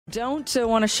Don't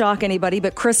want to shock anybody,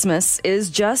 but Christmas is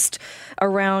just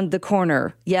around the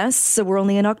corner. Yes, so we're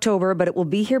only in October, but it will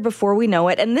be here before we know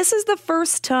it. And this is the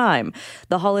first time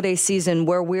the holiday season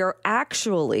where we're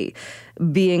actually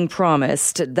being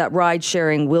promised that ride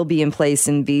sharing will be in place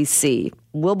in BC.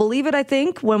 We'll believe it, I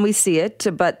think, when we see it,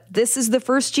 but this is the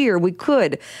first year we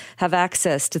could have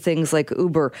access to things like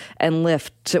Uber and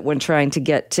Lyft when trying to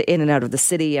get in and out of the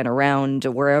city and around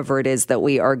wherever it is that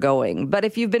we are going. But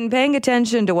if you've been paying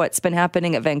attention to what's been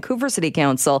happening at Vancouver City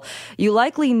Council, you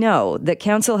likely know that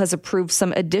Council has approved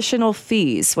some additional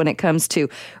fees when it comes to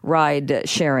ride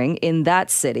sharing in that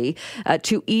city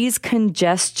to ease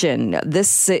congestion.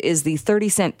 This is the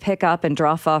 30-cent pickup and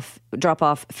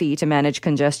drop-off fee to manage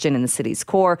congestion in the city's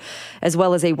core, as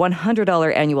well as a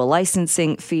 $100 annual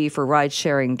licensing fee for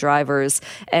ride-sharing drivers.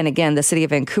 And again, the City of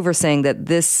Vancouver saying that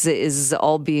this is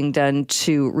all being done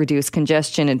to reduce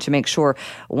congestion and to make sure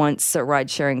once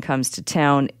ride-sharing comes to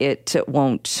town, it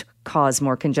won't cause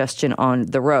more congestion on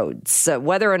the roads.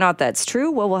 Whether or not that's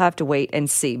true, well, we'll have to wait and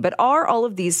see. But are all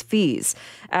of these fees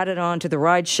added on to the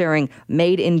ride-sharing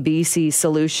Made in BC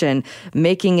solution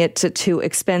making it too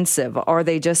expensive? Are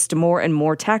they just more and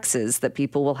more taxes that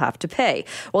people will have to pay?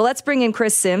 Well, let's bring in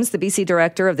Kris Sims, the BC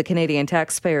Director of the Canadian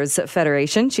Taxpayers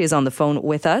Federation. She is on the phone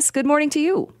with us. Good morning to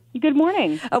you. Good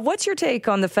morning. What's your take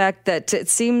on the fact that it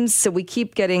seems we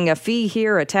keep getting a fee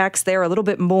here, a tax there, a little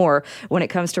bit more when it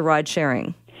comes to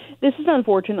ride-sharing? This is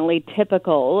unfortunately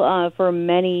typical for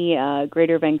many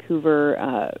Greater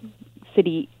Vancouver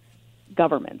city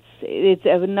governments. It's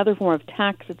another form of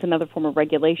tax, it's another form of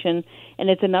regulation, and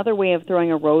it's another way of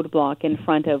throwing a roadblock in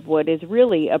front of what is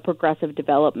really a progressive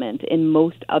development in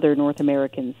most other North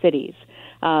American cities.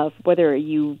 Whether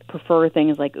you prefer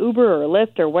things like Uber or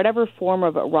Lyft or whatever form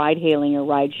of ride-hailing or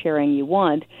ride-sharing you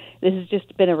want, this has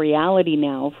just been a reality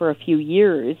now for a few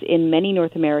years in many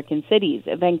North American cities.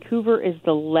 Vancouver is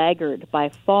the laggard by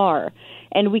far,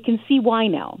 and we can see why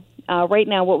now. Right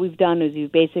now, what we've done is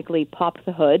we've basically popped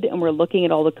the hood, and we're looking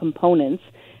at all the components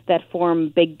that form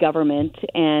big government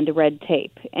and red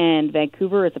tape. And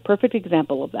Vancouver is a perfect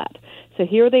example of that. So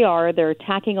here they are. They're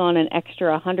tacking on an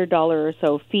extra $100 or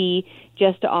so fee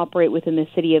just to operate within the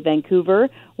city of Vancouver.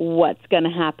 What's going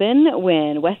to happen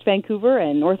when West Vancouver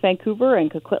and North Vancouver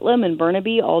and Coquitlam and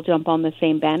Burnaby all jump on the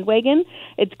same bandwagon?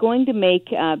 It's going to make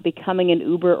becoming an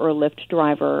Uber or Lyft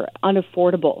driver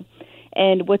unaffordable.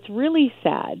 And what's really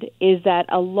sad is that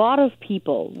a lot of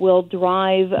people will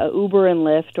drive Uber and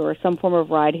Lyft or some form of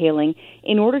ride-hailing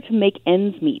in order to make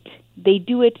ends meet. They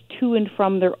do it to and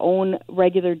from their own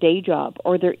regular day job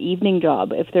or their evening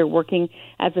job if they're working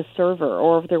as a server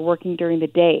or if they're working during the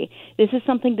day. This is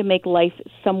something to make life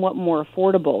somewhat more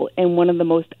affordable in one of the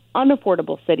most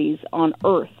unaffordable cities on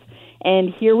earth.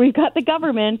 And here we've got the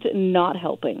government not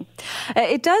helping.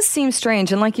 It does seem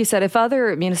strange. And like you said, if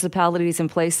other municipalities and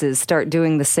places start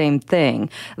doing the same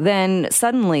thing, then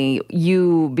suddenly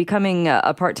you becoming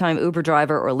a part-time Uber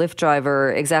driver or Lyft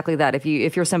driver, exactly that.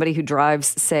 If you're somebody who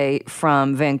drives, say,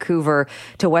 from Vancouver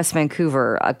to West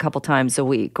Vancouver a couple times a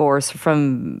week, or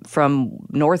from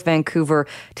North Vancouver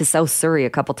to South Surrey a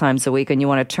couple times a week, and you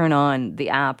want to turn on the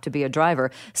app to be a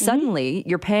driver, suddenly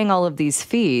you're paying all of these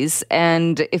fees.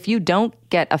 And if you don't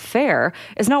get a fare,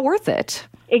 it's not worth it.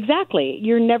 Exactly.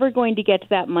 You're never going to get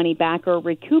that money back or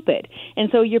recoup it. And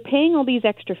so you're paying all these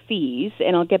extra fees,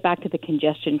 and I'll get back to the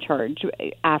congestion charge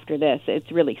after this.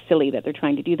 It's really silly that they're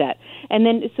trying to do that. And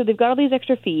then, so they've got all these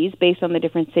extra fees based on the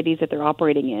different cities that they're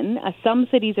operating in. Some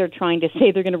cities are trying to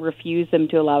say they're going to refuse them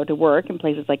to allow it to work in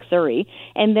places like Surrey.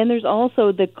 And then there's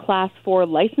also the Class 4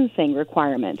 licensing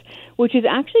requirement, which is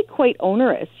actually quite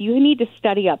onerous. You need to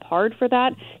study up hard for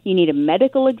that. You need a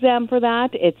medical exam for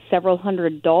that. It's several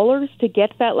 $100s to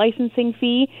get that licensing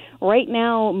fee. Right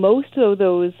now, most of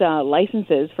those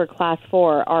licenses for Class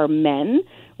 4 are men,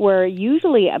 where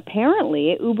usually,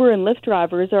 apparently, Uber and Lyft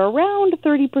drivers are around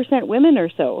 30% women or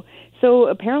so. So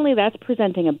apparently that's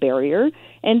presenting a barrier.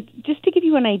 And just to give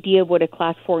you an idea of what a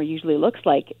Class 4 usually looks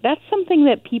like, that's something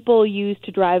that people use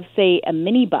to drive, say, a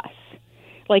minibus.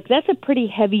 Like, that's a pretty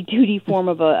heavy-duty form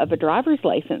of a driver's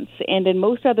license. And in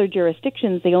most other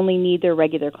jurisdictions, they only need their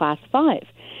regular Class 5.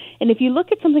 And if you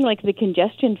look at something like the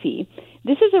congestion fee,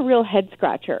 this is a real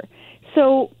head-scratcher.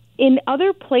 So in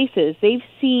other places, they've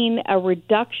seen a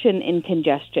reduction in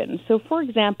congestion. So, for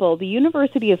example, the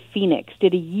University of Phoenix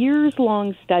did a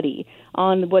years-long study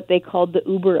on what they called the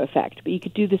Uber effect, but you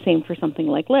could do the same for something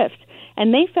like Lyft.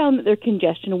 And they found that their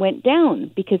congestion went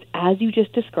down because, as you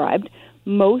just described,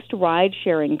 most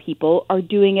ride-sharing people are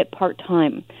doing it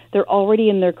part-time. They're already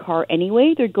in their car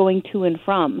anyway. They're going to and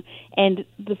from. And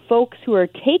the folks who are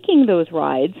taking those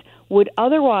rides would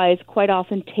otherwise quite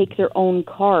often take their own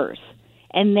cars.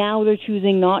 And now they're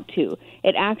choosing not to.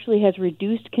 It actually has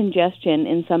reduced congestion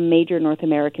in some major North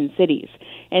American cities.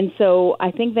 And so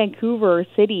I think Vancouver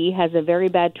City has a very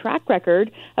bad track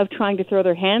record of trying to throw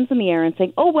their hands in the air and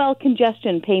saying, oh, well,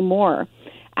 congestion, pay more.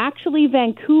 Actually,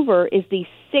 Vancouver is the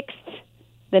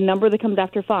the number that comes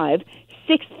after 5,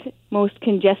 sixth most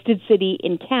congested city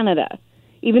in Canada.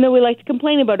 Even though we like to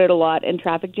complain about it a lot and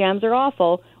traffic jams are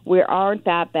awful, we aren't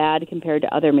that bad compared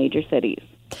to other major cities.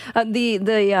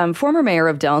 The former mayor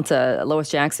of Delta, Lois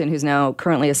Jackson, who's now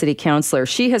currently a city councillor,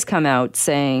 she has come out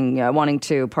saying, wanting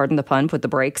to, pardon the pun, put the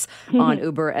brakes on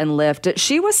Uber and Lyft.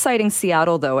 She was citing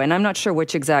Seattle, though, and I'm not sure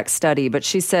which exact study, but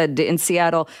she said in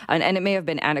Seattle, and it may have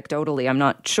been anecdotally, I'm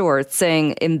not sure,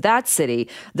 saying in that city,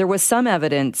 there was some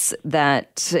evidence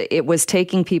that it was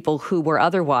taking people who were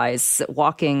otherwise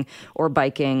walking or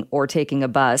biking or taking a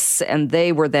bus, and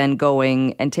they were then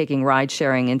going and taking ride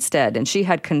sharing instead. And she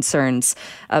had concerns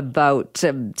about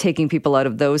taking people out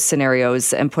of those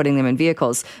scenarios and putting them in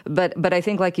vehicles. But I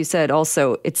think, like you said,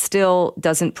 also, it still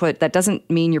that doesn't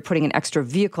mean you're putting an extra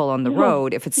vehicle on the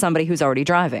road if it's somebody who's already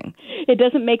driving. It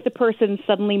doesn't make the person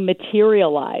suddenly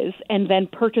materialize and then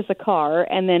purchase a car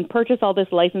and then purchase all this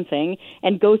licensing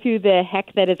and go through the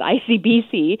heck that is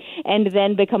ICBC and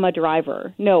then become a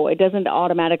driver. No, it doesn't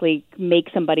automatically make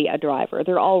somebody a driver.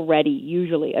 They're already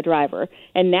usually a driver.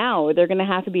 And now they're going to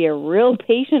have to be a real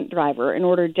patient driver in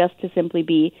order just to simply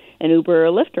be an Uber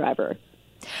or Lyft driver.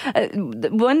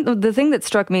 The thing that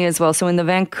struck me as well, so in the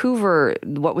Vancouver,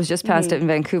 what was just passed in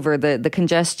Vancouver, the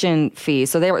congestion fee,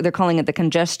 so they're calling it the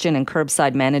congestion and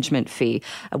curbside management fee,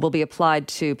 will be applied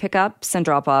to pickups and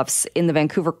drop-offs in the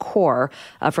Vancouver core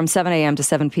from 7 a.m. to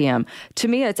 7 p.m. To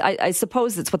me, I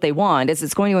suppose it's what they want, is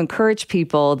it's going to encourage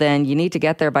people, then you need to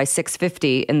get there by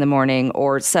 6:50 in the morning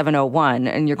or 7:01,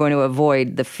 and you're going to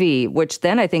avoid the fee, which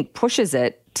then I think pushes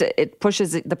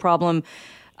the problem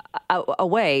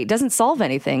away. It doesn't solve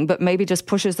anything, but maybe just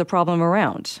pushes the problem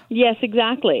around. Yes,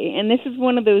 exactly. And this is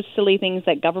one of those silly things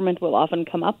that government will often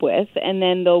come up with, and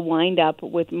then they'll wind up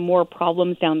with more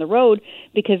problems down the road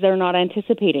because they're not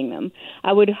anticipating them.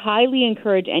 I would highly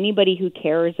encourage anybody who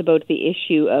cares about the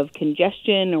issue of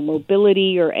congestion or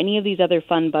mobility or any of these other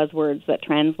fun buzzwords that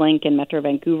TransLink and Metro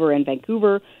Vancouver and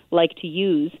Vancouver like to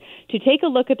use, to take a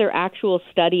look at their actual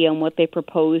study on what they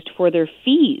proposed for their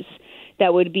fees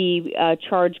that would be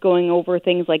charged going over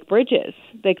things like bridges.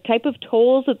 The type of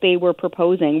tolls that they were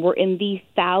proposing were in the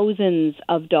thousands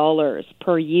of dollars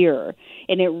per year,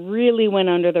 and it really went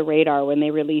under the radar when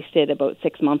they released it about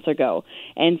 6 months ago.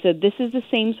 And so this is the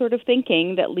same sort of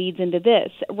thinking that leads into this.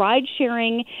 Ride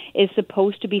sharing is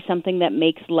supposed to be something that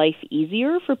makes life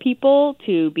easier for people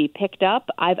to be picked up.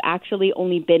 I've actually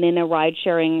only been in a ride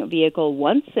sharing vehicle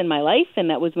once in my life, and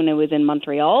that was when I was in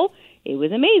Montreal. It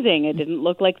was amazing. It didn't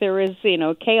look like there was,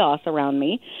 chaos around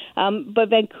me. But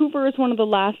Vancouver is one of the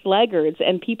last laggards,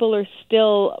 and people are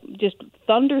still just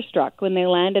thunderstruck when they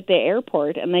land at the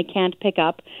airport and they can't pick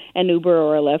up an Uber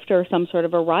or a Lyft or some sort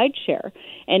of a ride share.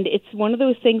 And it's one of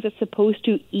those things that's supposed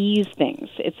to ease things.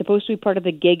 It's supposed to be part of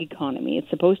the gig economy. It's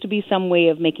supposed to be some way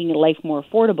of making life more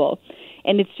affordable.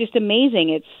 And it's just amazing.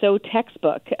 It's so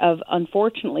textbook of,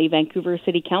 unfortunately, Vancouver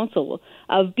City Council,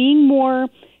 of being more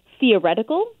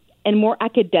theoretical and more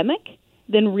academic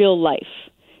than real life.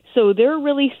 So they're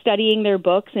really studying their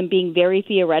books and being very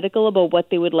theoretical about what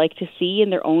they would like to see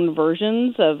in their own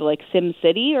versions of like Sim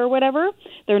City or whatever.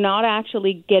 They're not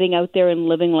actually getting out there and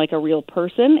living like a real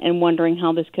person and wondering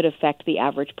how this could affect the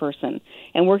average person.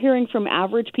 And we're hearing from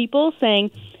average people saying,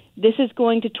 this is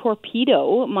going to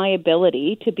torpedo my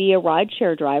ability to be a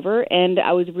rideshare driver, and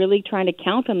I was really trying to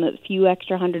count on the few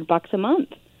extra $100 a month.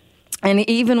 And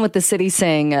even with the city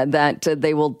saying that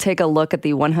they will take a look at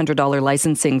the $100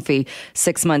 licensing fee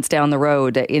 6 months down the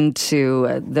road into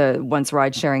once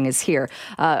ride sharing is here,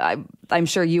 I'm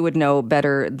sure you would know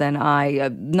better than I.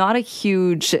 Not a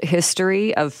huge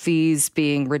history of fees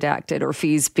being redacted or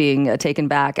fees being taken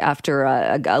back after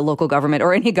a local government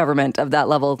or any government of that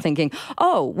level thinking,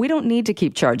 oh, we don't need to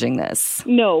keep charging this.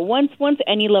 No, once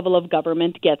any level of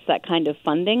government gets that kind of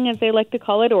funding, as they like to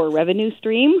call it, or revenue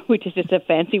stream, which is just a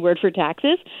fancy word for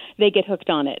taxes, they get hooked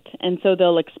on it. And so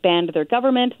they'll expand their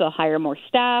government, they'll hire more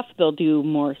staff, they'll do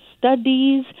more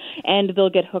studies, and they'll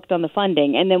get hooked on the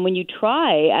funding. And then when you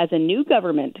try as a new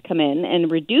government to come in and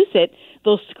reduce it,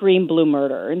 they'll scream blue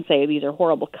murder and say these are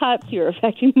horrible cuts, you're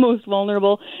affecting the most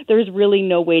vulnerable. There's really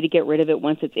no way to get rid of it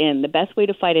once it's in. The best way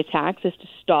to fight a tax is to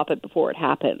stop it before it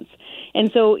happens.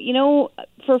 And so,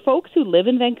 for folks who live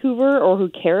in Vancouver or who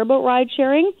care about ride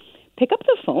sharing, pick up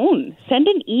the phone, send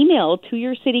an email to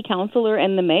your city councillor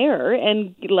and the mayor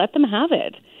and let them have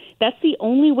it. That's the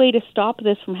only way to stop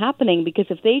this from happening, because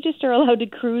if they just are allowed to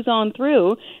cruise on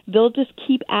through, they'll just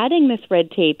keep adding this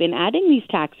red tape and adding these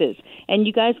taxes, and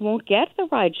you guys won't get the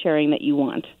ride sharing that you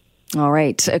want. All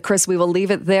right. Kris, we will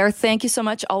leave it there. Thank you so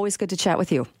much. Always good to chat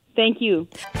with you. Thank you.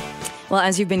 Well,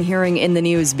 as you've been hearing in the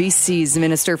news, BC's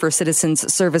Minister for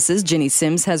Citizens Services, Jinny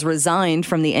Sims, has resigned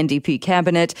from the NDP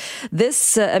cabinet.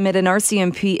 This amid an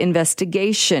RCMP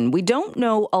investigation. We don't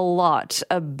know a lot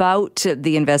about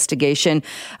the investigation.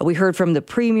 We heard from the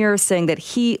Premier saying that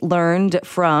he learned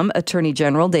from Attorney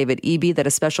General David Eby that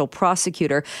a special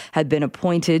prosecutor had been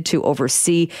appointed to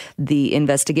oversee the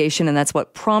investigation, and that's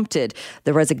what prompted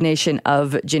the resignation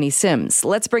of Jinny Sims.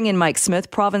 Let's bring in Mike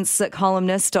Smyth, province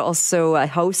columnist, also a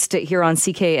host here on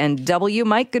CKNW.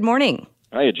 Mike, good morning.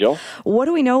 Hiya, Jill. What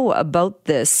do we know about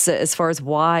this as far as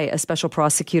why a special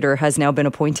prosecutor has now been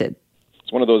appointed?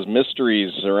 It's one of those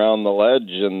mysteries around the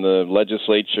ledge, and the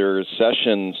legislature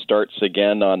session starts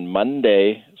again on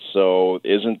Monday. So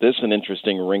isn't this an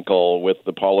interesting wrinkle with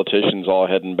the politicians all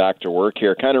heading back to work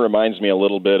here? Kind of reminds me a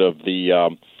little bit of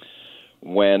the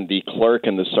when the clerk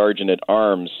and the sergeant at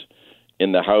arms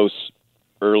in the House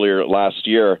earlier last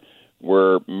year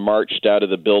were marched out of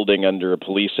the building under a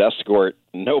police escort.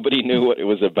 Nobody knew what it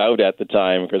was about at the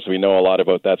time, because we know a lot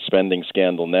about that spending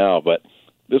scandal now. But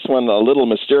this one, a little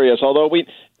mysterious, although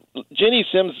Jinny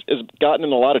Sims has gotten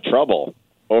in a lot of trouble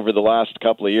over the last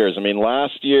couple of years. I mean,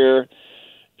 last year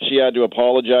she had to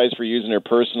apologize for using her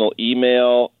personal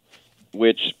email,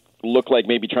 which looked like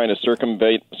maybe trying to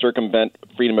circumvent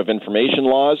freedom of information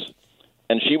laws.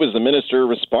 And she was the minister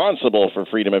responsible for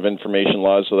freedom of information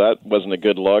laws, so that wasn't a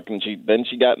good look. And then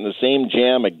she got in the same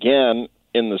jam again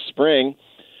in the spring.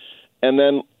 And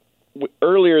then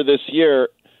earlier this year,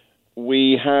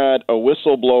 we had a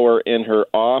whistleblower in her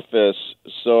office.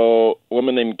 So a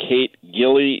woman named Kate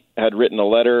Gilly had written a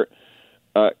letter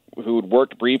who had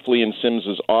worked briefly in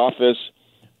Sims's office.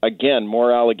 Again,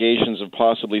 more allegations of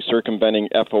possibly circumventing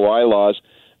FOI laws,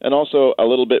 and also a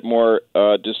little bit more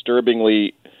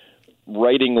disturbingly,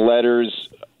 writing letters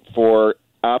for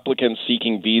applicants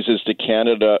seeking visas to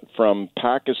Canada from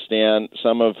Pakistan,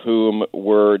 some of whom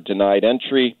were denied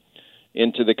entry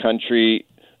into the country.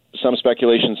 Some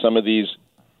speculation some of these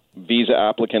visa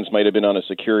applicants might have been on a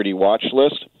security watch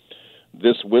list.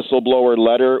 This whistleblower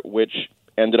letter, which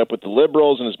ended up with the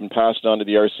Liberals and has been passed on to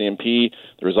the RCMP,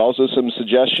 there was also some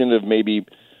suggestion of maybe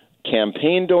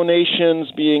campaign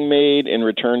donations being made in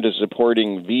return to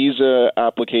supporting visa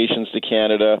applications to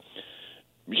Canada.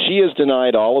 She has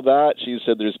denied all of that. She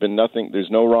said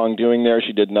there's no wrongdoing there.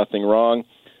 She did nothing wrong.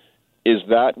 Is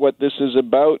that what this is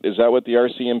about? Is that what the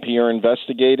RCMP are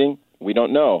investigating? We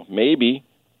don't know. Maybe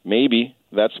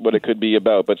that's what it could be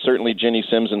about. But certainly Jinny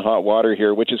Sims in hot water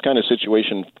here, which is kind of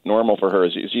situation normal for her.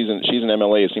 She's an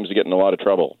MLA who seems to get in a lot of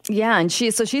trouble. Yeah, and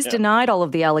she's denied all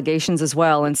of the allegations as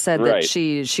well, and said that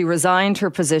she resigned her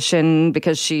position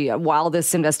because while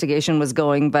this investigation was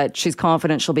going, but she's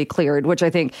confident she'll be cleared, which I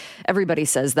think everybody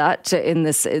says that in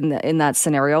that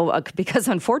scenario, because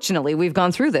unfortunately we've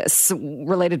gone through this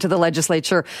related to the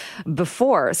legislature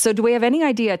before. So do we have any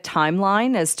idea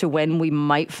timeline as to when we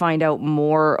might find out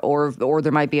more, or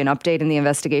there might be an update in the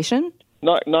investigation?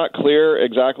 Not clear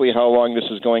exactly how long this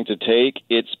is going to take.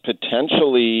 It's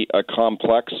potentially a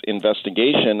complex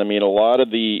investigation. I mean, a lot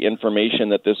of the information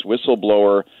that this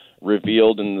whistleblower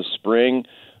revealed in the spring,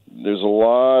 there's a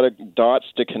lot of dots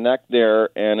to connect there,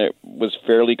 and it was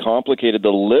fairly complicated. The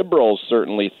Liberals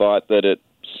certainly thought that it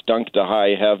stunk to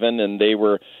high heaven, and they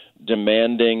were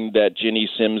demanding that Jinny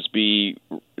Sims be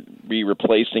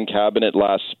replaced in cabinet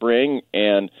last spring,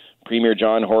 and Premier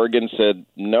John Horgan said,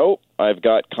 no, I've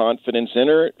got confidence in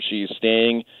her. She's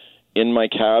staying in my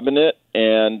cabinet.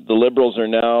 And the Liberals are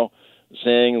now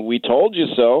saying, we told you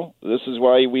so. This is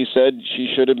why we said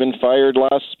she should have been fired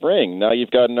last spring. Now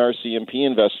you've got an RCMP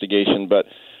investigation. But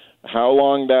how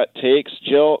long that takes,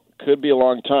 Jill, could be a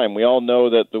long time. We all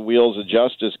know that the wheels of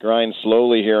justice grind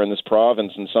slowly here in this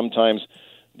province, and sometimes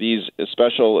these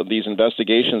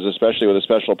investigations, especially with a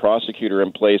special prosecutor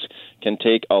in place, can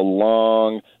take a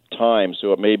long time,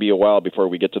 so it may be a while before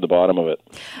we get to the bottom of it.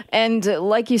 And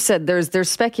like you said, there's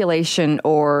speculation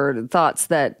or thoughts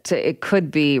that it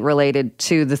could be related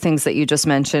to the things that you just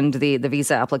mentioned, the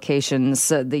visa applications,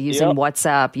 the using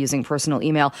WhatsApp, using personal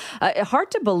email. Hard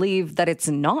to believe that it's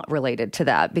not related to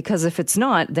that, because if it's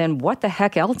not, then what the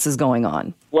heck else is going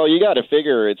on? Well, you got to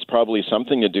figure it's probably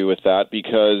something to do with that,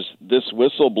 because this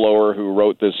whistleblower who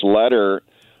wrote this letter,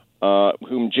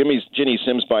 whom Jinny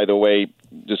Sims, by the way,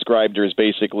 described her as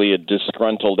basically a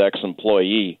disgruntled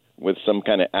ex-employee with some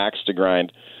kind of axe to grind.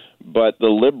 But the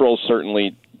Liberals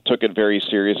certainly took it very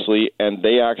seriously, and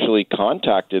they actually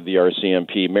contacted the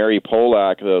RCMP. Mary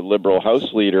Polak, the Liberal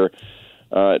House leader,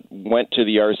 went to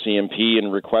the RCMP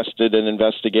and requested an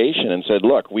investigation and said,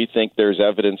 look, we think there's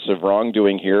evidence of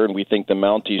wrongdoing here, and we think the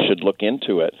Mounties should look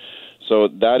into it. So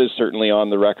that is certainly on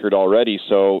the record already.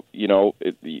 So,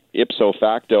 ipso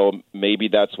facto, maybe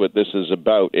that's what this is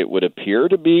about. It would appear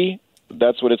to be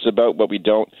that's what it's about, but we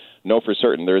don't know for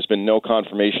certain. There's been no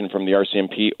confirmation from the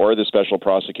RCMP or the special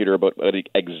prosecutor about what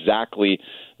exactly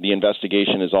the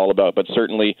investigation is all about. But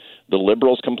certainly the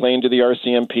Liberals complained to the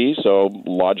RCMP, so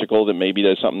logical that maybe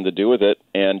there's something to do with it.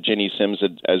 And Jinny Sims,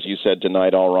 as you said,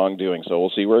 denied all wrongdoing. So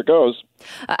we'll see where it goes.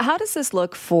 How does this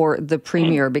look for the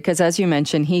Premier? Because as you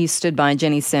mentioned, he stood by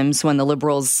Jinny Sims when the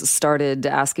Liberals started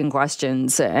asking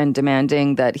questions and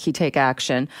demanding that he take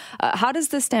action. How does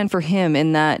this stand for him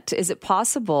in that, is it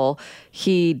possible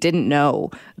he didn't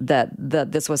know that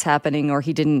this was happening, or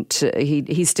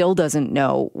he still doesn't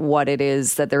know what it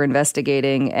is that they're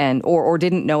investigating, and or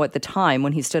didn't know at the time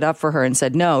when he stood up for her and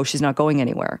said, no, she's not going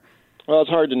anywhere? Well, it's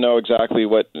hard to know exactly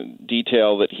what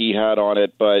detail that he had on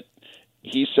it, but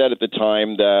he said at the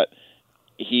time that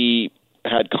he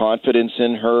had confidence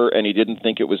in her and he didn't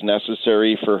think it was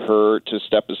necessary for her to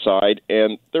step aside.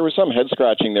 And there was some head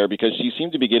scratching there because she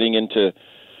seemed to be getting into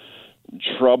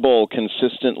trouble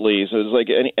consistently. So it was like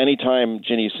any time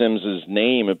Jinny Sims'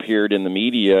 name appeared in the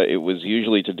media, it was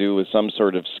usually to do with some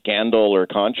sort of scandal or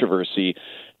controversy.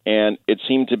 And it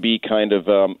seemed to be kind of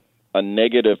a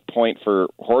negative point for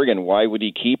Horgan. Why would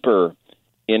he keep her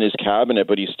in his cabinet,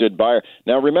 but he stood by her?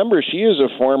 Now, remember, she is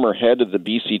a former head of the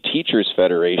BC Teachers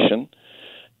Federation,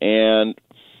 and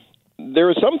there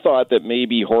was some thought that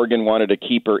maybe Horgan wanted to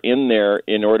keep her in there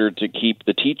in order to keep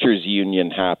the teachers'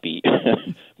 union happy.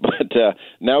 But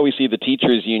now we see the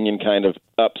teachers' union kind of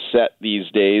upset these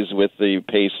days with the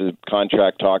pace of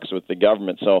contract talks with the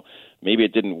government. So maybe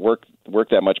it didn't work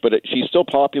that much, but she's still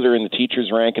popular in the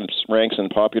teachers' ranks and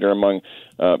popular among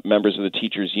members of the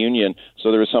teachers' union.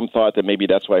 So there was some thought that maybe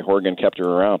that's why Horgan kept her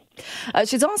around.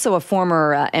 She's also a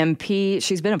former MP.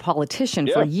 She's been a politician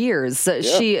for years.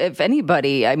 She, if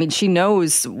anybody, I mean, she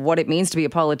knows what it means to be a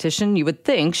politician. You would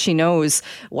think she knows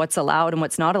what's allowed and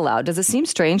what's not allowed. Does it seem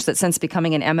strange that since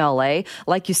becoming an MLA,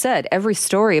 like you said, every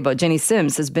story about Jinny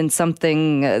Sims has been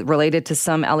something related to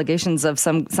some allegations of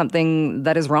something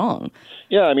that is wrong?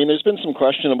 Yeah, I mean, there's been some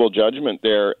questionable judgment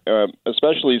there,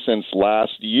 especially since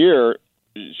last year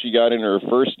she got in her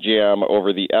first jam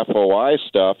over the FOI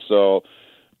stuff. So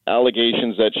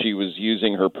allegations that she was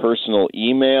using her personal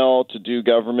email to do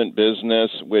government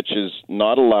business, which is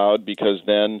not allowed because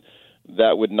then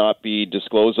that would not be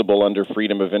disclosable under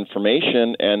freedom of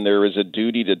information, and there is a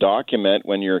duty to document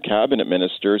when you're a cabinet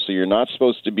minister, so you're not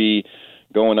supposed to be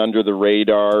going under the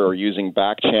radar or using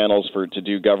back channels to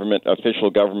do official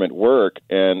government work,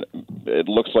 and it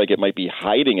looks like it might be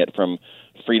hiding it from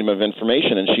freedom of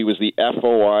information, and she was the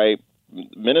FOI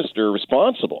minister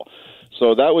responsible.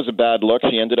 So that was a bad look.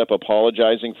 She ended up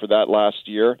apologizing for that last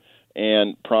year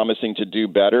and promising to do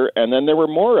better, and then there were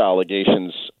more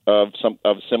allegations of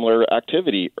similar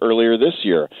activity earlier this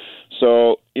year.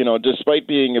 So, despite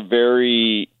being a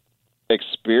very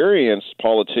experienced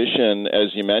politician,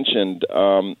 as you mentioned,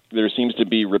 there seems to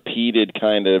be repeated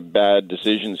kind of bad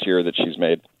decisions here that she's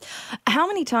made. How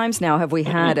many times now have we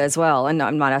had as well, and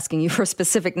I'm not asking you for a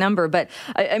specific number, but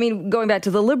I mean, going back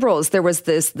to the Liberals, there was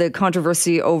the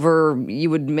controversy over you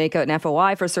would make an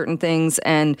FOI for certain things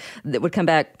and it would come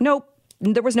back, nope.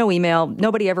 There was no email.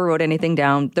 Nobody ever wrote anything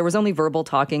down. There was only verbal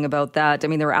talking about that. I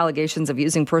mean, there were allegations of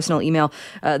using personal email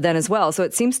then as well. So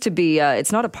it seems to be,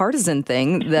 it's not a partisan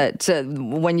thing that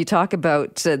when you talk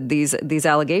about these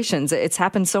allegations, it's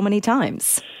happened so many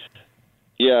times.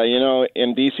 Yeah,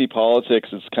 in BC politics,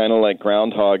 it's kind of like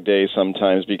Groundhog Day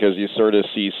sometimes because you sort of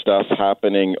see stuff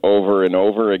happening over and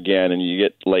over again and you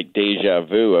get like deja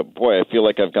vu. Boy, I feel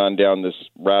like I've gone down this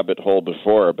rabbit hole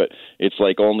before, but it's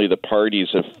like only the parties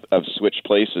have switched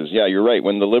places. Yeah, you're right.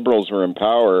 When the Liberals were in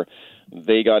power,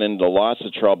 they got into lots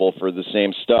of trouble for the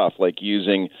same stuff, like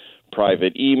using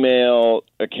private email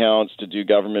accounts to do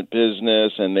government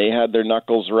business, and they had their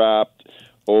knuckles wrapped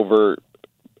over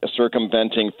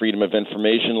circumventing freedom of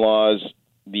information laws.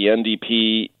 The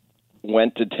NDP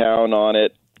went to town on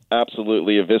it,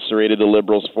 absolutely eviscerated the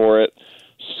Liberals for it,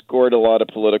 scored a lot of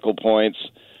political points,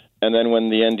 and then when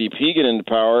the NDP get into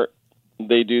power,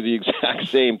 they do the exact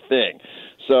same thing.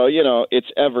 So,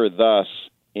 it's ever thus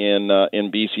in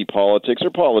BC politics, or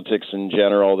politics in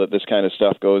general, that this kind of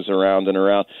stuff goes around and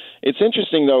around. It's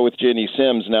interesting, though, with Jinny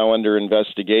Sims now under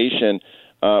investigation,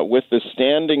 with the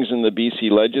standings in the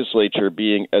BC legislature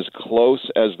being as close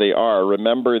as they are.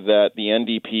 Remember that the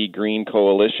NDP Green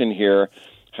coalition here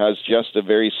has just a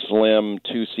very slim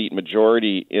 2-seat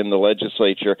majority in the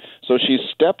legislature. So she's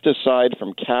stepped aside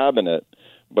from cabinet,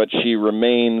 but she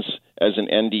remains as an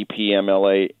NDP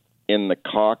MLA in the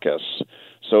caucus.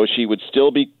 So she would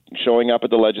still be showing up at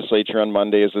the legislature on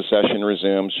Monday as the session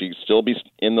resumes. She'd still be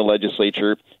in the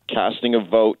legislature casting a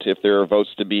vote if there are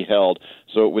votes to be held.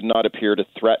 So it would not appear to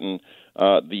threaten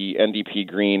the NDP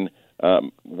Green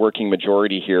working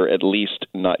majority here, at least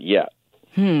not yet.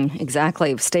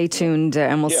 Exactly. Stay tuned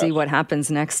and we'll see what happens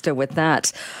next with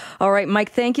that. All right,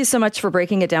 Mike, thank you so much for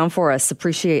breaking it down for us.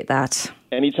 Appreciate that.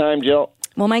 Anytime, Jill.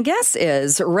 Well, my guess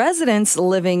is residents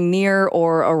living near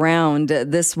or around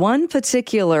this one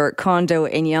particular condo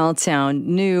in Yaletown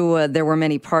knew there were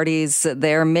many parties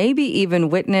there, maybe even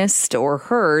witnessed or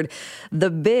heard the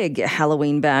big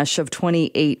Halloween bash of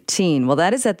 2018. Well,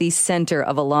 that is at the center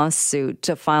of a lawsuit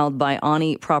filed by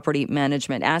Ani Property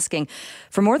Management asking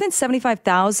for more than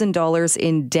 $75,000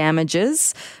 in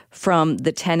damages from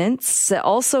the tenants,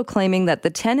 also claiming that the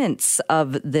tenants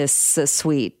of this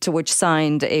suite, which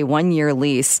signed a 1-year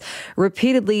lease,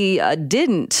 repeatedly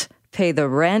didn't pay the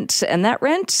rent, and that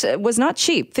rent was not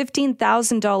cheap,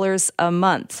 $15,000 a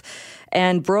month,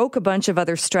 and broke a bunch of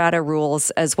other strata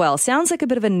rules as well. Sounds like a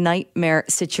bit of a nightmare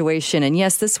situation. And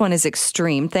yes, this one is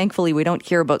extreme. Thankfully, we don't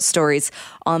hear about stories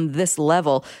on this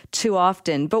level too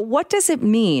often. But what does it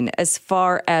mean as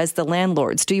far as the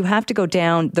landlords? Do you have to go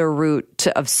down the route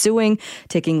of suing,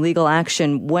 taking legal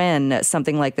action when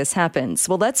something like this happens?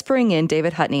 Well, let's bring in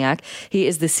David Hutniak. He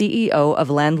is the CEO of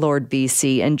Landlord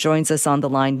BC and joins us on the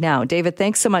line now. David,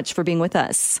 thanks so much for being with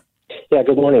us. Yeah,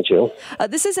 good morning, Jill.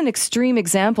 This is an extreme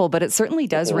example, but it certainly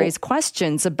does raise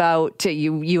questions about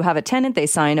you have a tenant, they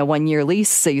sign a 1-year lease,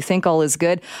 so you think all is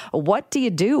good. What do you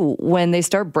do when they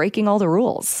start breaking all the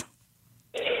rules?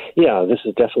 Yeah, this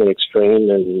is definitely extreme,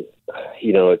 and,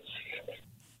 it's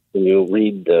when you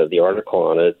read the article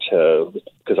on it,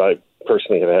 because I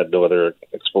personally have had no other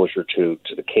exposure to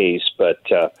the case, but,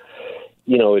 are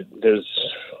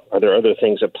there other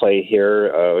things at play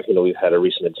here? We've had a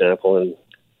recent example in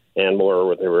Anmore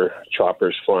where there were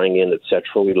choppers flying in,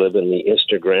 etc. We live in the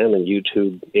Instagram and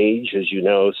YouTube age, as you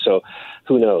know, so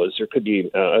who knows? There could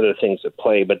be other things at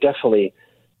play, but definitely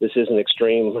this is an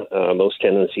extreme. Most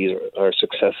tenancies are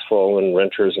successful, and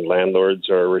renters and landlords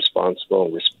are responsible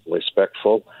and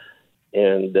respectful.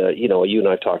 And, you and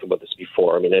I have talked about this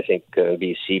before. I mean, I think in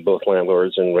BC, both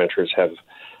landlords and renters have,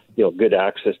 good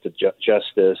access to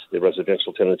justice. The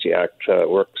Residential Tenancy Act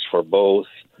works for both.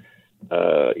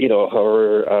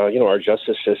 Our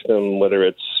justice system, whether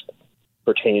it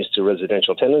pertains to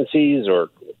residential tenancies or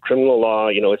criminal law,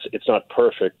 it's not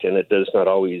perfect, and it does not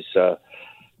always,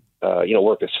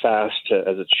 work as fast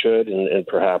as it should, and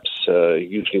perhaps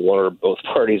usually one or both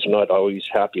parties are not always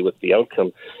happy with the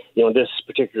outcome. In this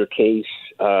particular case,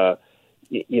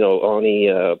 Ani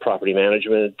Property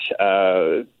Management,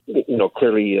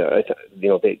 clearly,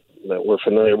 we're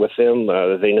familiar with them.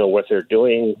 They know what they're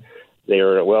doing. They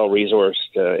are a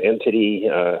well-resourced entity,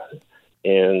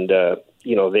 and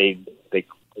they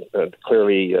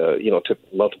clearly took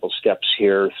multiple steps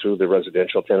here through the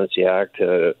Residential Tenancy Act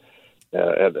and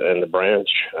the branch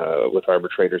with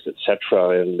arbitrators,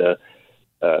 etc. And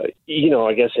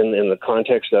I guess in the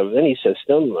context of any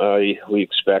system, we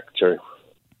expect or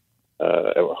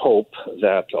hope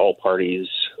that all parties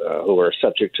who are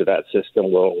subject to that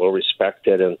system will respect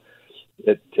it. And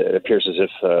it appears as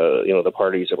if the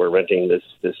parties that were renting this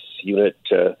unit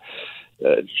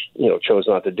chose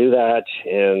not to do that,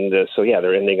 and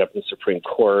they're ending up in the Supreme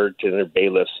Court, and there are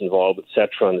bailiffs involved,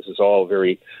 etc. And this is all a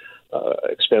very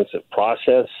expensive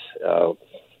process.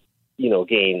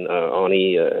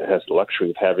 Ani has the luxury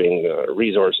of having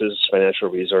resources, financial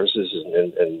resources,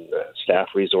 and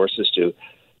staff resources to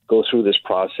go through this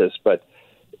process, but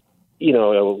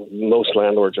most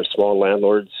landlords are small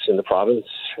landlords in the province,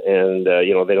 and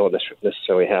they don't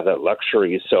necessarily have that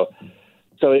luxury. So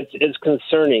it's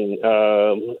concerning,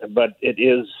 but it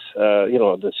is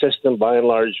the system by and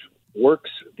large works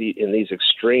in these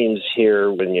extremes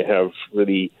here when you have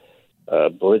really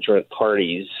belligerent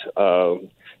parties.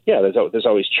 There's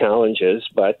always challenges,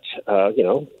 but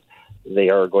they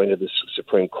are going to the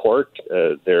Supreme Court.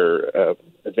 They're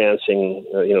advancing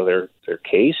their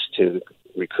case to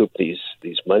recoup these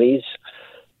monies.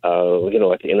 At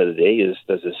the end of the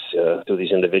day, do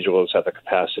these individuals have the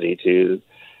capacity to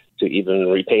even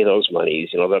repay those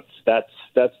monies? That's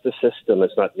the system.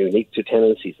 It's not unique to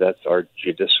tenancies. That's our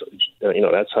judicial.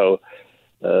 That's how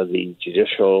the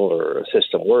judicial or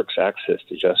system works. Access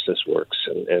to justice works,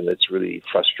 and it's really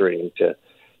frustrating to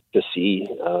see.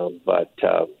 But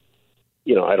I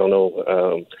don't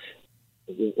know.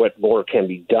 what more can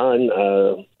be done.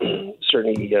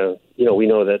 Certainly, we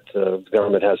know that the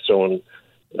government has thrown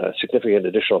significant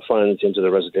additional funds into the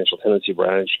residential tenancy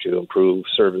branch to improve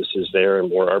services there and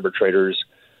more arbitrators.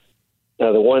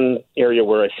 The one area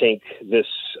where I think this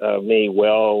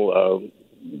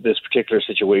this particular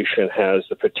situation has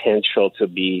the potential to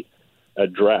be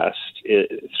addressed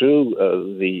through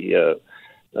the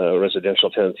residential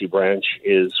tenancy branch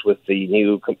is with the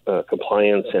new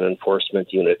compliance and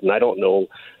enforcement unit. And I don't know,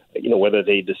 whether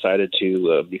they decided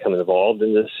to become involved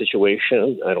in this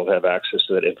situation. I don't have access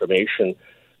to that information.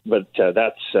 But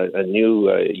that's a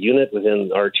new unit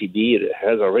within RTB. It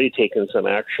has already taken some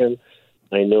action.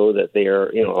 I know that they are,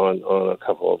 on a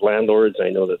couple of landlords. I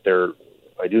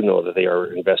do know that they are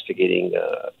investigating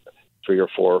 3 or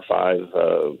 4 or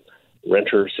 5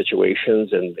 renter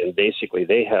situations, and basically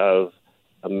they have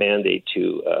a mandate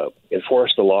to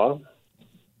enforce the law,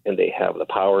 and they have the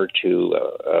power to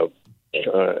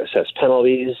assess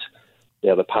penalties. They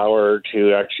have the power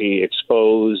to actually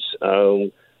expose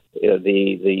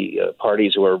the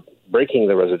parties who are breaking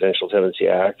the Residential Tenancy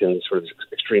Act in sort of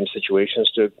extreme situations,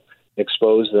 to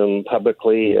expose them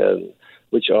publicly,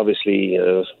 which obviously,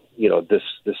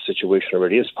 this situation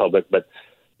already is public, but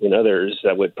in others,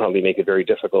 that would probably make it very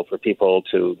difficult for people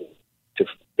to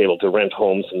be able to rent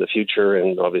homes in the future,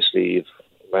 and obviously if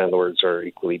landlords are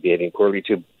equally behaving poorly,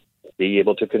 to be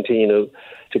able to continue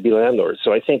to be landlords.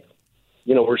 So I think,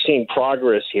 we're seeing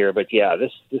progress here, but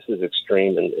this is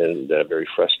extreme and very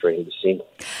frustrating to see.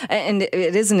 And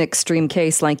it is an extreme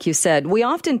case, like you said. We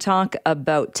often talk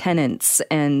about tenants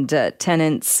and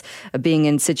tenants being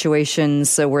in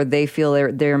situations where they feel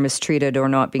they're mistreated or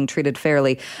not being treated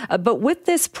fairly. But with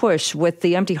this push, with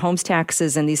the empty homes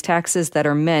taxes and these taxes that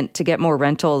are meant to get more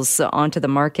rentals onto the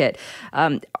market,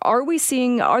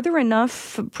 are there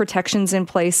enough protections in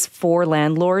place for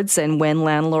landlords and when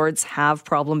landlords have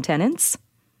problem tenants?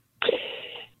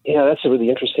 Yeah, that's a really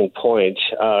interesting point.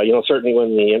 Certainly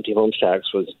when the empty homes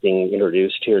tax was being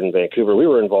introduced here in Vancouver, we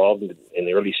were involved in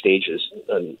the early stages,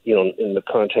 in the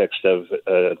context of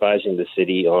advising the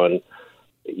city on,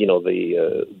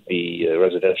 the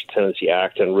Residential Tenancy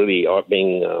Act, and really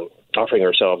offering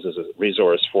ourselves as a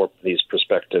resource for these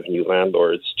prospective new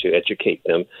landlords to educate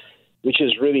them, which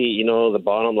is really, the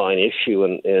bottom line issue.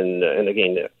 And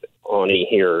again, ONI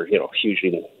here,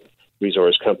 hugely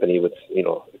resource company with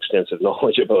extensive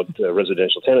knowledge about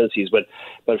residential tenancies, but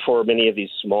for many of these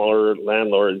smaller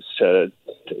landlords,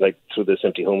 like through this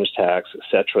empty homes tax,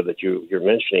 etc., that you're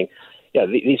mentioning,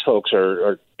 these folks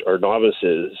are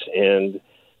novices,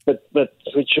 but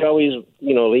which always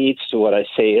leads to what I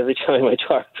say every time I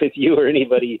talk with you or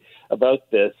anybody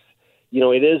about this.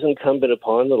 It is incumbent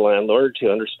upon the landlord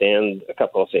to understand a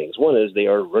couple of things. One is they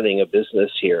are running a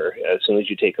business here. As soon as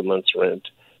you take a month's rent,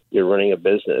 you're running a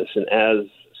business. And as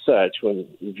such,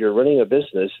 if you're running a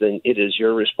business, then it is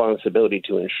your responsibility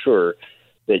to ensure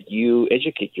that you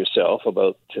educate yourself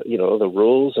about, the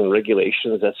rules and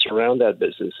regulations that surround that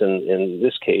business. And in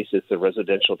this case, it's the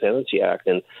Residential Tenancy Act.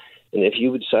 And if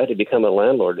you decide to become a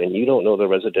landlord and you don't know the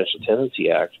Residential Tenancy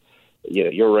Act,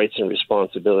 your rights and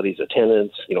responsibilities as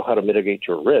tenants, how to mitigate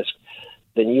your risk,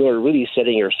 then you are really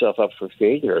setting yourself up for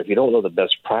failure. If you don't know the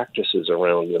best practices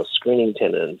around, screening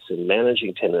tenants and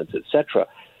managing tenants, etc.,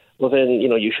 well, then,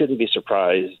 you shouldn't be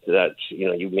surprised that,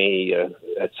 you may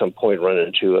at some point run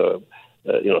into,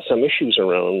 some issues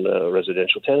around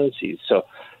residential tenancies. So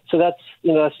that's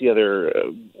the other,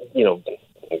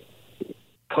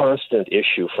 constant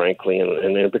issue, frankly,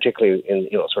 and particularly in,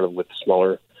 sort of with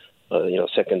smaller,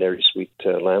 secondary suite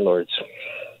landlords.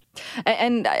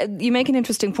 And you make an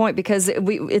interesting point, because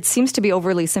it seems to be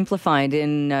overly simplified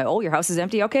in, your house is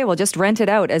empty. Okay, well, just rent it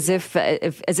out, as if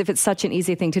it's such an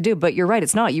easy thing to do. But you're right,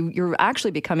 it's not. You're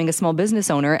actually becoming a small business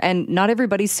owner, and not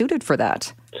everybody's suited for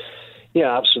that.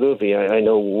 Yeah, absolutely. I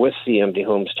know with the empty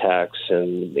homes tax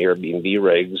and the Airbnb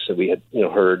regs that we had,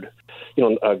 heard,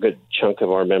 a good chunk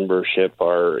of our membership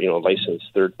are, licensed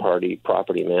third-party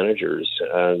property managers,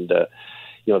 and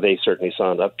they certainly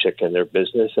saw an uptick in their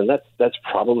business, and that's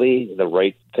probably the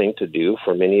right thing to do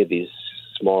for many of these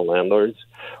small landlords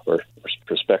or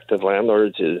prospective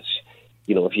landlords. Is,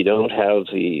 if you don't have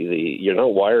you're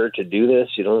not wired to do this,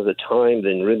 you don't have the time,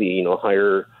 then really,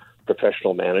 hire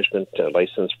professional management,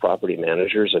 licensed property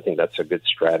managers. I think that's a good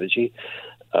strategy.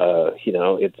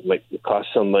 It might cost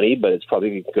some money, but it's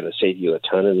probably going to save you a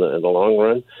ton in the long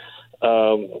run.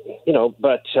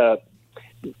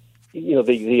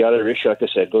 The other issue, like I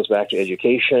said, goes back to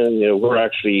education. We're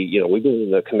actually, we've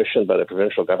been commissioned by the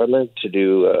provincial government to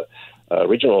do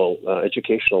regional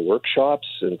educational workshops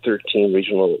in 13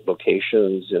 regional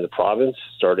locations in the province,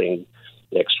 starting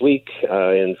next week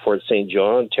in Fort St.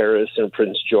 John, Terrace, and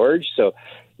Prince George. So,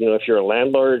 if you're a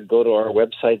landlord, go to our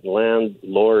website,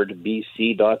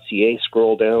 landlordbc.ca.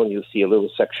 Scroll down, you'll see a little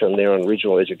section there on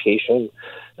regional education.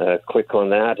 Click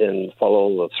on that and follow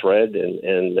the thread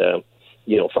and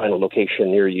find a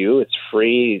location near you. It's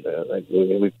free.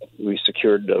 We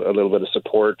secured a little bit of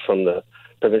support from the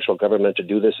provincial government to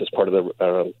do this as part of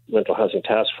the rental housing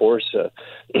task force.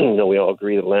 We all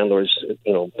agree that landlords,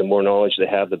 the more knowledge they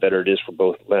have, the better it is for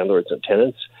both landlords and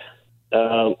tenants.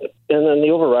 And then the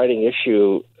overriding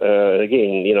issue,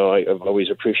 again, I've always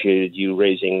appreciated you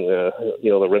raising,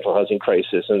 the rental housing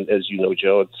crisis. And as you know,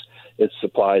 Joe, it's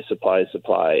supply.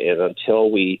 And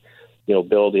until we,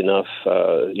 build enough,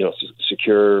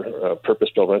 secure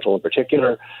purpose-built rental in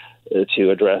particular to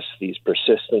address these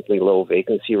persistently low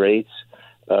vacancy rates,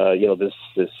 this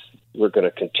we're going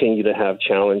to continue to have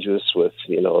challenges with,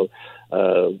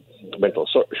 rental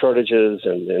shortages,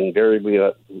 and invariably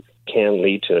that can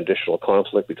lead to additional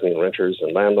conflict between renters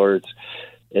and landlords.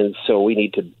 And so we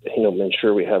need to,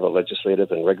 ensure we have a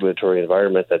legislative and regulatory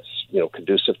environment that's,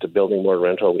 conducive to building more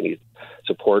rental. We need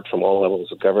support from all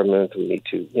levels of government. We need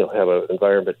to, have an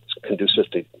environment that's conducive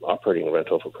to operating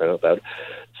rental, for crying out loud.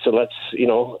 So let's,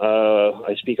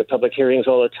 I speak at public hearings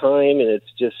all the time, and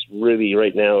it's just really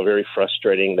right now very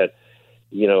frustrating that,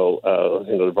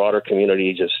 the broader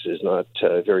community just is not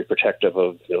very protective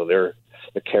of,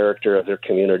 the character of their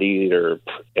community. They're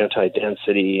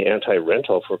anti-density,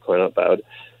 anti-rental, for crying out loud.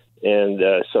 And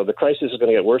so the crisis is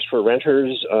going to get worse for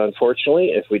renters,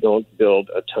 unfortunately, if we don't build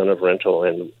a ton of rental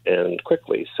and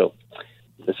quickly. So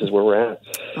this is where we're at.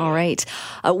 All right.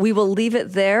 We will leave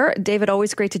it there. David,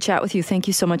 always great to chat with you. Thank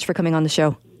you so much for coming on the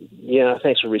show. Yeah,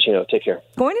 thanks for reaching out. Take care.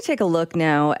 Going to take a look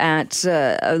now at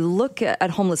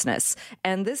homelessness.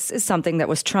 And this is something that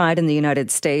was tried in the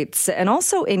United States and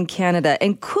also in Canada.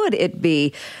 And could it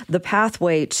be the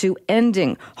pathway to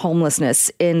ending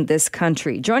homelessness in this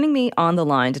country? Joining me on the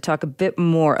line to talk a bit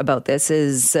more about this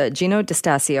is Jino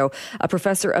Distasio, a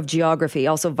professor of geography,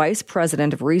 also vice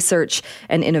president of research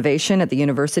and innovation at the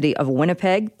University of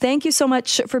Winnipeg. Thank you so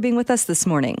much for being with us this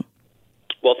morning.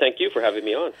 Well, thank you for having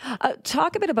me on.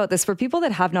 Talk a bit about this for people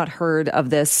that have not heard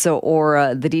of this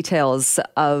or the details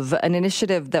of an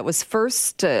initiative that was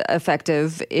first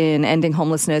effective in ending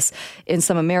homelessness in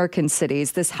some American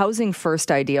cities, this Housing First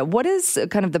idea. What is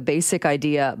kind of the basic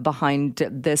idea behind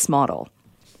this model?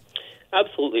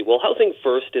 Absolutely. Well, Housing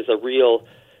First is a real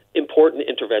important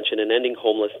intervention in ending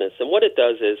homelessness. And what it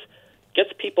does is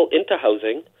gets people into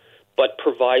housing, but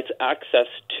provides access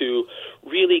to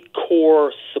really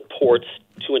core supports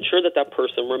to ensure that that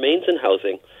person remains in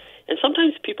housing. And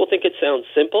sometimes people think it sounds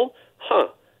simple.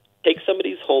 Take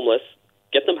somebody who's homeless,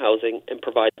 get them housing, and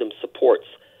provide them supports.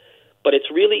 But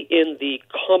it's really in the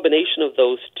combination of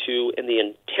those two and the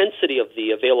intensity of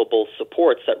the available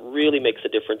supports that really makes a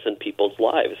difference in people's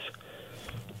lives.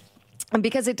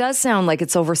 Because it does sound like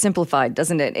it's oversimplified,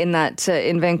 doesn't it? In that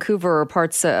in Vancouver or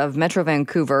parts of Metro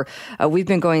Vancouver, we've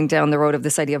been going down the road of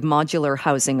this idea of modular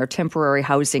housing or temporary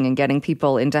housing and getting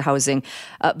people into housing.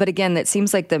 But again, it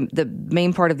seems like the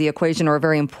main part of the equation, or a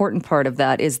very important part of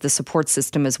that, is the support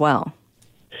system as well.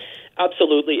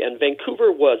 Absolutely. And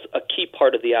Vancouver was a key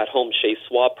part of the at-home Chez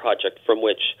Soi project from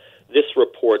which this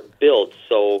report builds.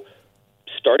 So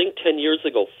starting 10 years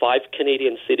ago, 5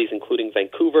 Canadian cities, including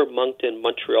Vancouver, Moncton,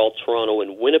 Montreal, Toronto,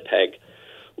 and Winnipeg,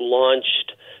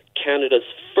 launched Canada's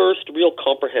first real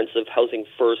comprehensive Housing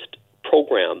First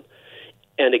program.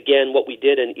 And again, what we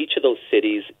did in each of those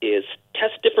cities is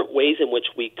test different ways in which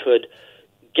we could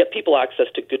get people access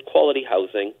to good quality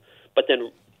housing, but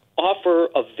then offer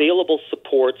available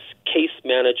supports, case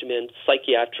management,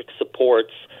 psychiatric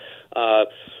supports,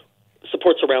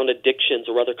 supports around addictions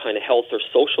or other kind of health or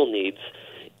social needs,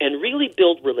 and really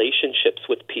build relationships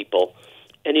with people.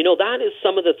 And, that is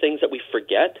some of the things that we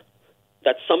forget,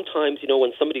 that sometimes,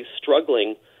 when somebody's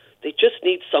struggling, they just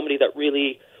need somebody that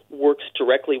really works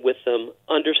directly with them,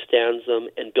 understands them,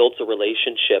 and builds a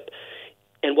relationship.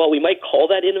 And while we might call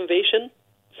that innovation,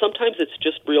 sometimes it's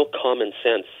just real common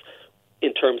sense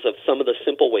in terms of some of the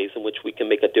simple ways in which we can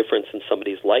make a difference in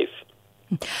somebody's life.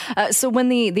 So when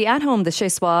the at-home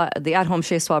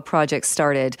Chez Soi project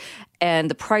started,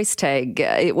 and the price tag,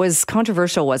 it was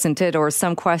controversial, wasn't it? Or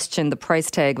some questioned the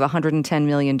price tag of $110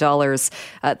 million,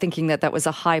 thinking that was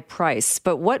a high price.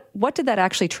 But what did that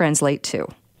actually translate to?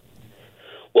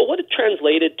 Well, what it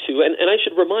translated to, and I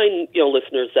should remind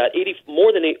listeners that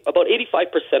about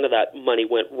 85% of that money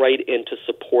went right into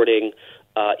supporting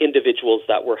individuals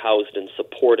that were housed and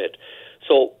supported.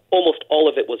 So almost all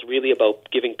of it was really about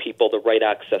giving people the right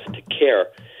access to care.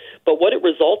 But what it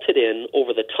resulted in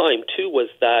over the time, too, was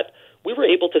that we were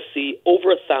able to see over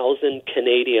 1,000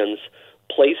 Canadians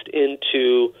placed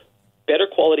into better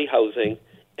quality housing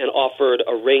and offered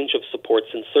a range of supports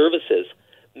and services.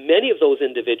 Many of those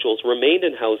individuals remained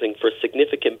in housing for a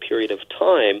significant period of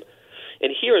time.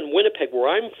 And here in Winnipeg, where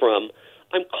I'm from,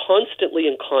 I'm constantly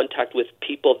in contact with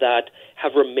people that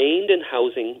have remained in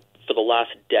housing for the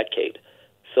last decade.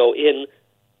 So in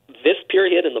this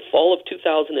period, in the fall of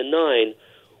 2009,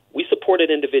 we supported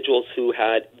individuals who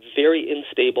had very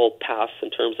unstable paths in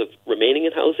terms of remaining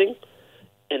in housing.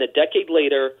 And a decade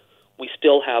later, we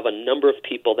still have a number of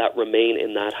people that remain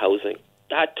in that housing.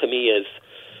 That, to me, is,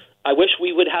 I wish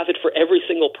we would have it for every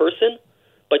single person,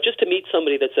 but just to meet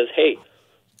somebody that says, hey,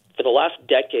 for the last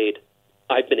decade,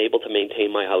 I've been able to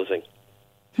maintain my housing.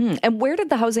 And where did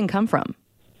the housing come from?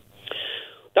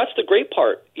 That's the great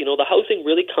part. You know, the housing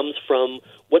really comes from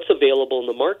what's available in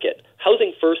the market.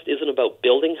 Housing First isn't about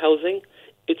building housing.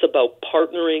 It's about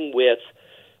partnering with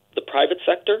the private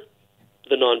sector,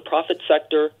 the nonprofit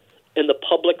sector, and the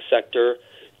public sector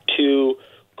to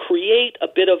create a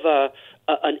bit of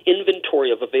an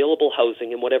inventory of available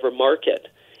housing in whatever market,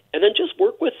 and then just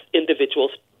work with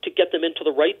individuals to get them into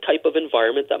the right type of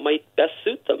environment that might best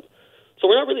suit them. So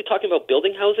we're not really talking about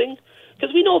building housing,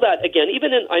 because we know that, again,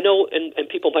 even in, I know, and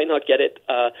people might not get it,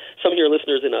 some of your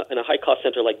listeners in a high-cost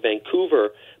center like Vancouver,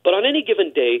 but on any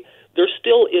given day, there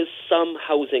still is some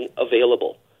housing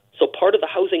available. So part of the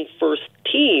Housing First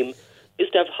team is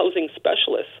to have housing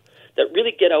specialists that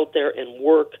really get out there and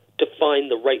work to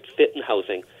find the right fit in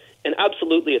housing. And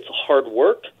absolutely, it's hard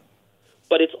work,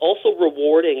 but it's also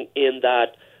rewarding in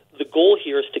that the goal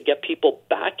here is to get people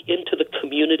back into the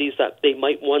communities that they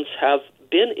might once have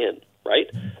been in, right?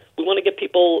 We want to get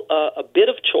people a bit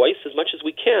of choice as much as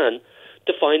we can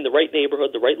to find the right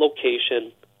neighborhood, the right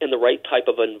location, and the right type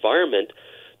of environment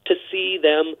to see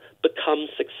them become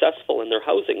successful in their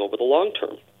housing over the long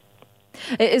term.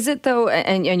 Is it, though,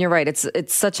 and you're right,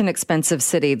 it's such an expensive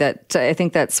city that I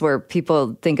think that's where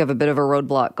people think of a bit of a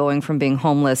roadblock going from being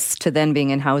homeless to then being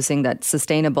in housing that's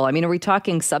sustainable. I mean, are we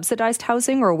talking subsidized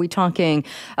housing, or are we talking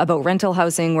about rental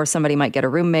housing where somebody might get a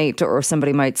roommate or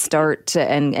somebody might start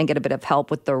and get a bit of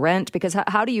help with the rent? Because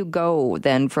how do you go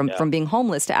then from being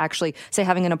homeless to actually, say,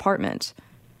 having an apartment?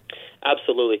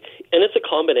 Absolutely. And it's a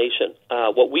combination.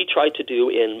 What we try to do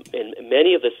in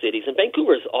many of the cities, and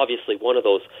Vancouver is obviously one of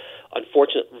those,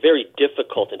 unfortunate, very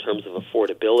difficult in terms of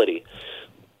affordability.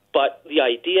 But the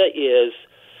idea is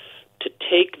to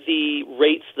take the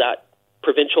rates that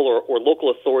provincial or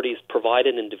local authorities provide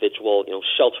an individual,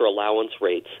 shelter allowance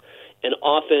rates, and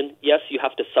often, yes, you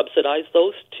have to subsidize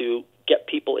those to get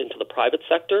people into the private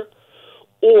sector,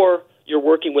 or you're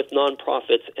working with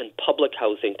nonprofits and public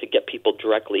housing to get people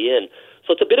directly in.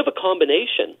 So it's a bit of a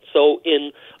combination. So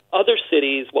in other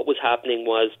cities, what was happening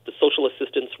was the social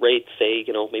assistance rate, say,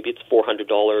 maybe it's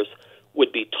 $400,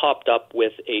 would be topped up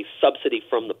with a subsidy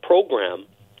from the program.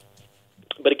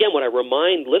 But again, what I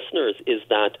remind listeners is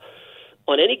that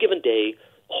on any given day,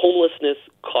 homelessness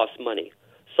costs money.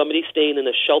 Somebody staying in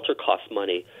a shelter costs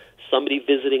money. Somebody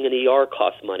visiting an ER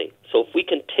costs money. So if we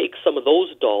can take some of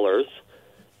those dollars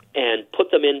and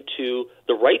put them into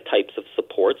the right types of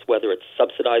supports, whether it's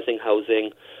subsidizing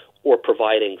housing or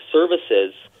providing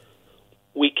services,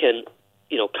 we can,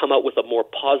 come out with a more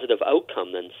positive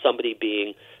outcome than somebody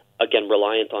being, again,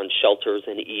 reliant on shelters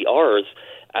and ERs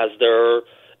as their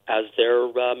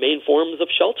main forms of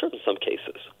shelter in some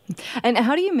cases. And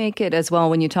how do you make it as well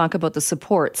when you talk about the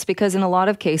supports? Because in a lot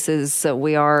of cases,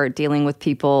 we are dealing with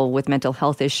people with mental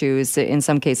health issues. In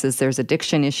some cases, there's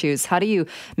addiction issues. How do you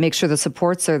make sure the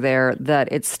supports are there,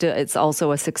 that it's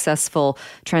also a successful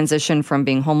transition from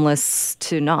being homeless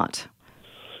to not?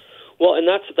 Well, and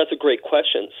that's a great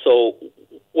question. So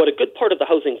what a good part of the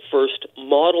Housing First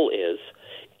model is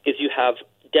you have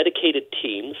dedicated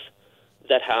teams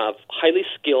that have highly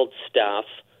skilled staff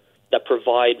that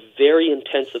provide very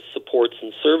intensive supports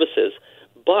and services,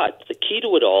 but the key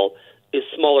to it all is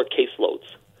smaller caseloads.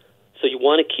 So you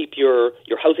want to keep your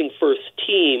Housing First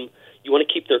team, you want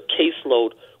to keep their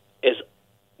caseload as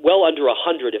well under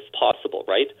 100 if possible,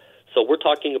 right? So we're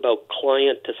talking about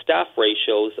client-to-staff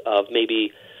ratios of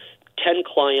maybe 10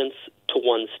 clients to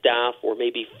one staff, or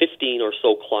maybe 15 or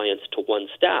so clients to one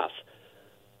staff.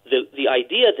 The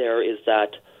idea there is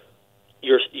that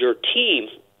your team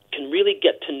can really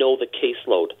get to know the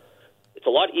caseload. It's a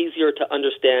lot easier to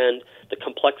understand the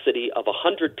complexity of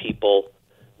 100 people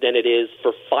than it is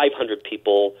for 500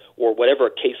 people, or whatever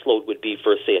a caseload would be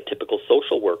for, say, a typical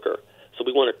social worker. So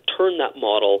we want to turn that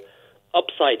model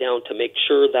upside down to make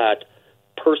sure that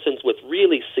persons with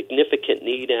really significant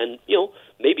need and,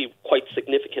 maybe quite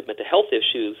significant mental health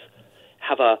issues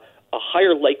have a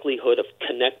higher likelihood of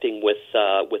connecting with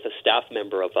a staff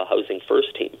member of a Housing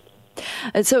First team.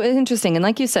 So interesting. And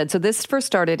like you said, so this first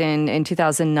started in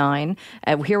 2009.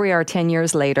 Here we are 10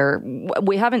 years later.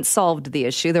 We haven't solved the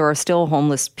issue. There are still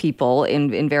homeless people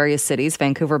in various cities,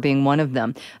 Vancouver being one of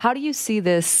them. How do you see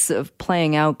this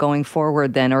playing out going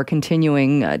forward then, or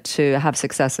continuing to have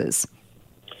successes?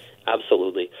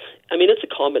 Absolutely. I mean, it's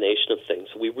a combination of things.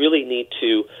 We really need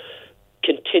to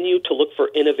continue to look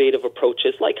for innovative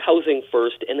approaches like Housing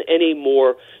First and any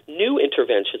more new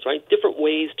interventions, right? Different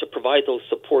ways to provide those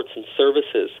supports and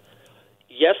services.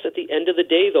 Yes, at the end of the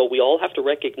day, though, we all have to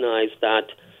recognize that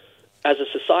as a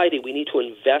society, we need to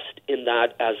invest in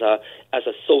that as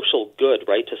a social good,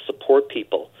 right, to support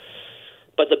people.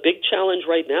 But the big challenge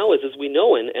right now is, as we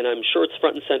know, and I'm sure it's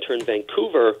front and center in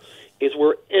Vancouver, is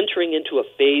we're entering into a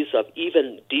phase of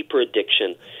even deeper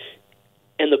addiction.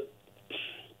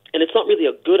 And it's not really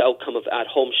a good outcome of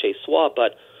at-home chez soi,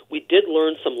 but we did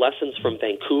learn some lessons from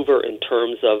Vancouver in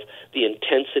terms of the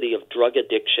intensity of drug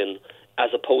addiction as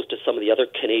opposed to some of the other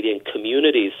Canadian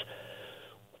communities.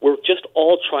 We're just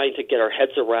all trying to get our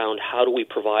heads around how do we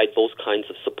provide those kinds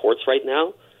of supports right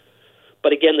now.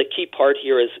 But again, the key part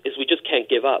here is we just can't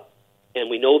give up. And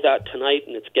we know that tonight,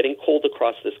 and it's getting cold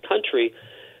across this country,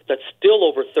 that still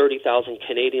over 30,000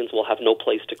 Canadians will have no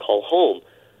place to call home.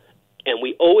 And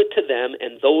we owe it to them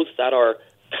and those that are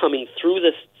coming through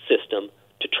this system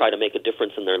to try to make a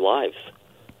difference in their lives.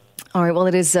 All right. Well,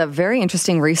 it is very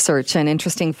interesting research and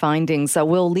interesting findings.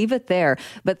 We'll leave it there.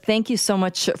 But thank you so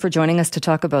much for joining us to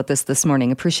talk about this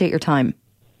morning. Appreciate your time.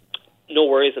 No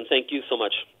worries, and thank you so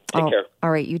much. Take care.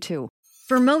 All right. You too.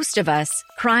 For most of us,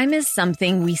 crime is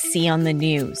something we see on the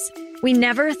news. We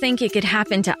never think it could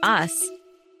happen to us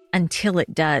until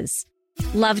it does.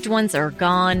 Loved ones are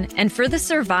gone, and for the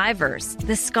survivors,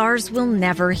 the scars will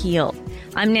never heal.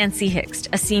 I'm Nancy Hixt,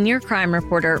 a senior crime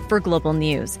reporter for Global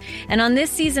News. And on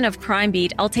this season of Crime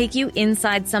Beat, I'll take you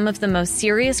inside some of the most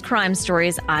serious crime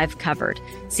stories I've covered.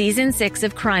 Season 6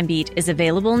 of Crime Beat is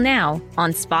available now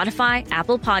on Spotify,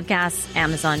 Apple Podcasts,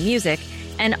 Amazon Music,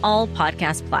 and all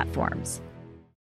podcast platforms.